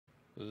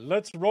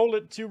Let's roll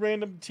it. 2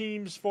 random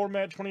teams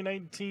format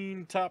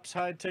 2019 Topps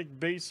High Tech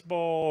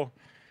Baseball.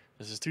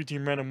 This is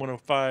 2-team random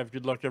 105.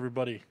 Good luck,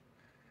 everybody.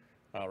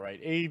 All right,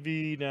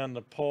 AV down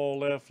to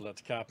Paul F.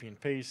 Let's copy and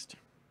paste.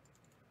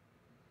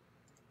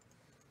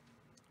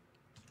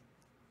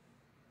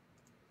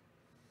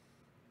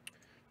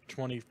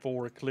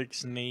 $24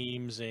 clicks,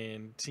 names,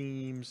 and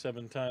teams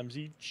 7 times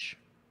each.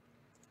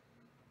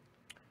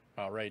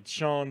 All right,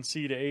 Sean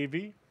C to AV.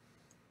 And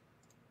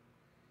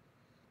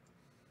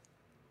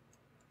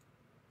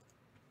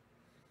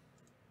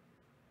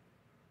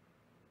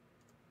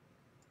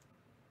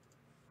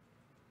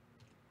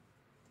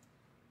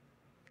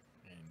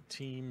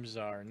teams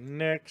are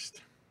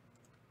next.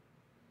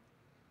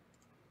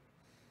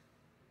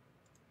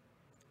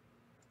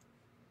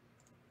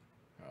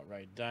 All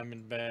right,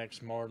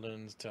 Diamondbacks,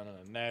 Marlins, ton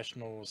of the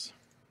Nationals.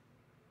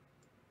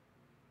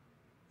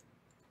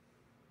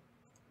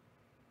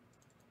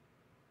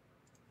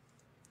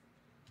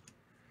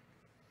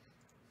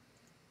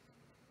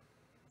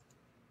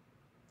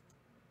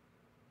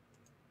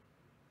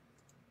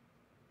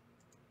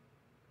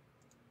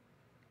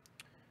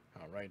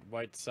 All right,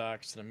 White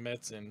Sox, the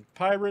Mets, and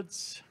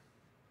Pirates.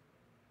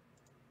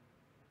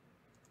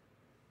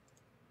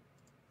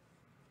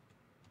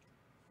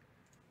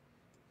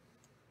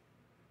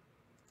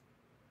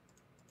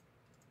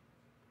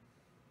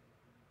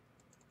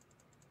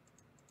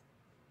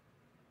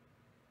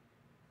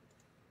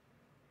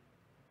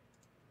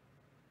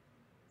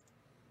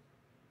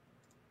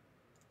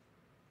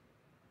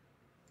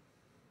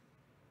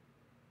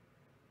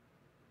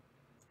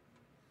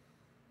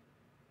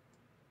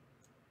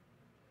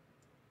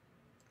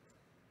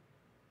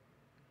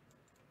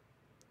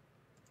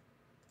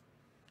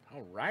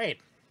 All right.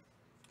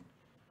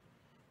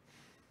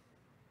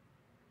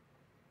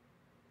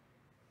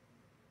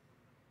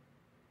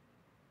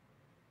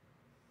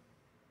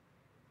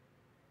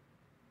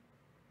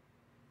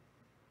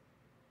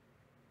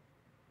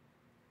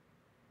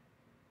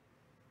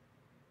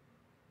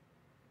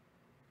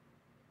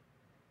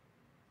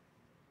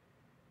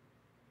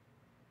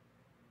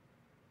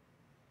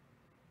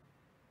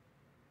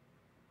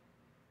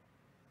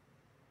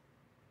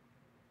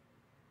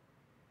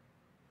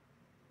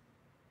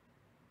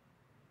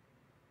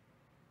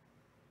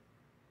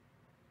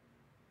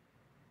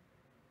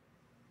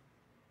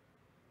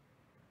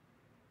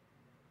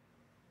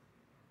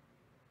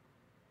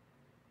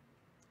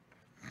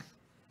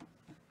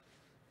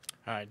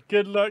 All right,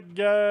 good luck,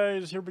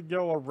 guys. Here we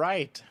go. All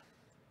right.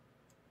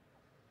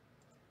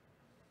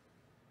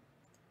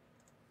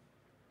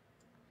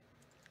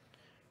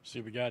 See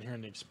what we got here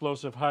in the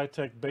explosive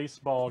high-tech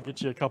baseball.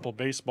 Get you a couple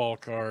baseball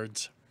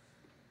cards.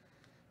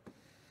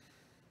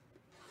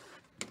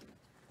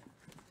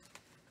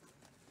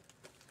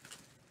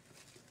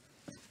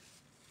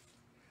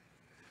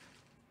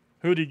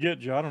 Who'd he get,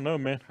 Joe? I don't know,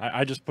 man.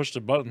 I just pushed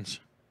the buttons.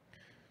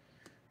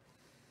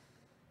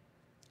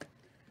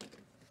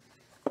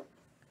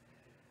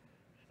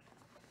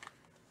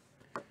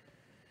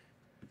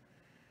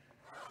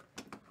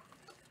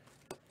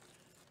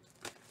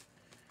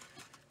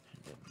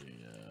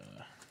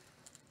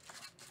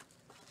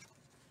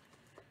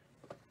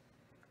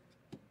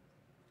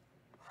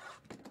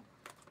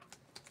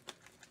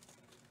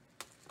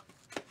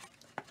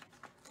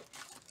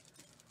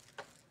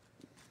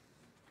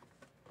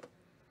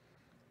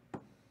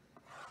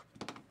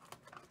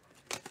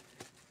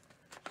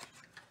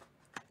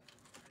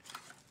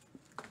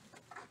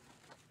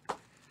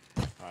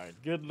 All right,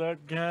 good luck,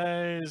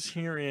 guys,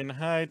 here in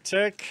high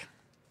tech.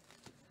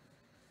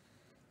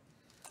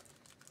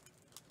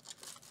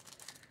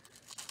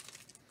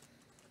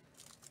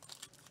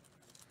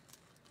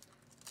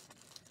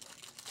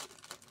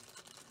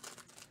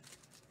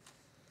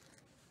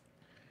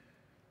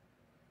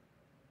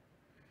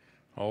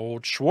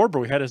 Old Schwarber,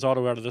 we had his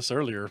auto out of this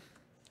earlier.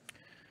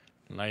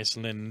 Nice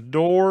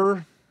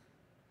Lindor.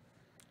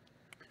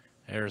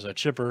 There's a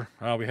chipper.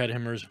 Oh, we had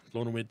Himmers,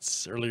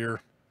 Lonowitz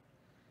earlier.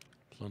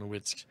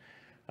 Lonowitz.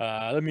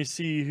 Let me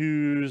see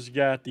who's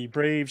got the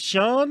Braves.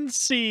 Sean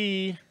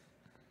C.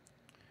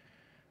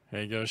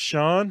 There you go,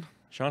 Sean.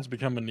 Sean's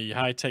becoming the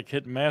high-tech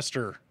hit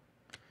master.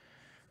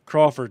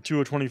 Crawford,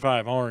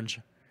 2/25, orange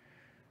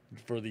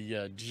for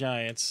the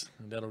Giants.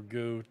 That'll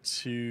go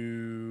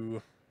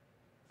to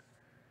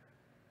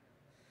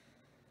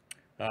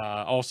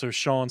also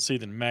Sean C.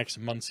 Then Max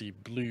Muncy,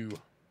 blue.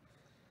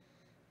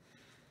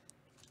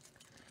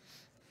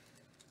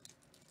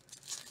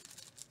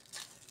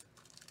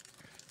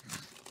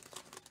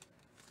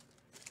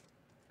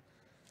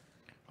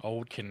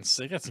 Old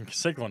Canseco. Got some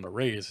Canseco on the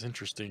Rays.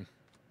 Interesting.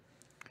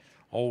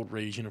 Old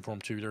Rays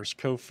uniform, too. There's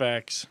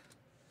Koufax.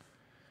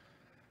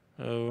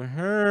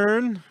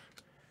 O'Hearn.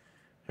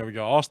 Here we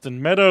go.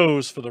 Austin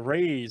Meadows for the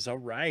Rays. All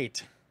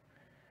right.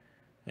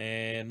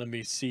 And let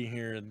me see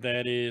here.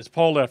 That is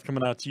Paul F.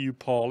 coming out to you,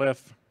 Paul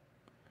F.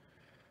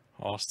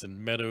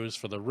 Austin Meadows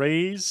for the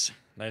Rays.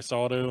 Nice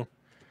auto.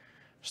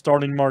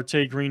 Starting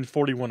Marte Green,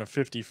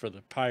 41/50 for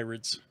the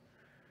Pirates.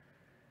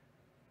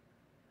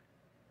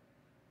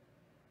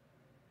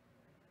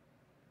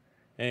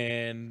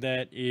 And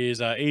that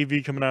is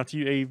AV coming out to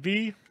you, AV.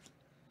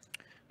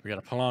 We got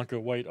a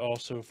Polanco white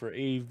also for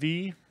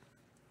AV.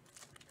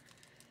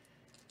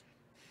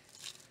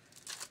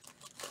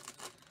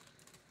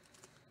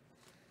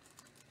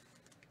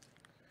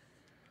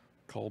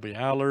 Colby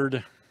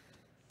Allard.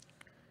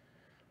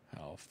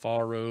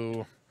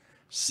 Alfaro.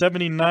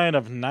 79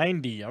 of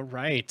 90. All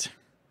right.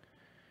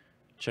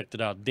 Checked it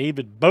out.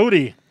 David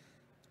Bodie.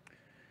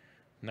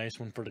 Nice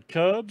one for the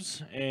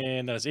Cubs.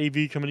 And that's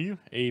AV coming to you.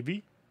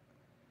 AV.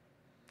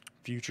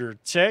 Future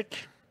Tech.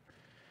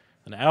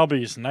 And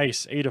Albies.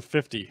 Nice. 8 of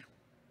 50.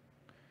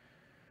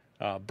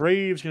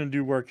 Braves going to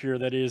do work here.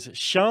 That is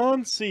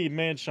Sean C.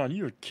 Man, Sean,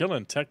 you are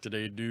killing Tech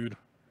today, dude.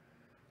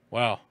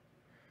 Wow.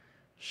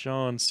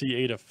 Sean C.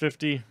 8 of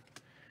 50.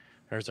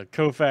 There's a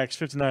Koufax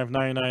 59 of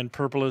 99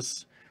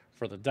 Purpleus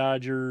for the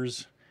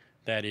Dodgers.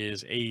 That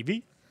is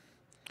AV.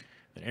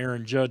 And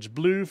Aaron Judge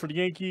blue for the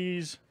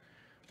Yankees.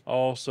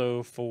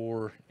 Also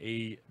for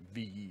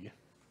AV.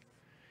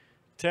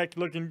 Tech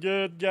looking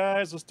good,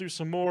 guys. Let's do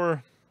some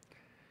more.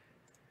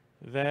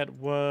 That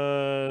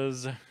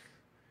was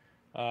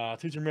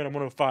Teacher Man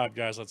 105,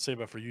 guys. Let's save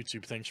that for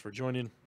YouTube. Thanks for joining.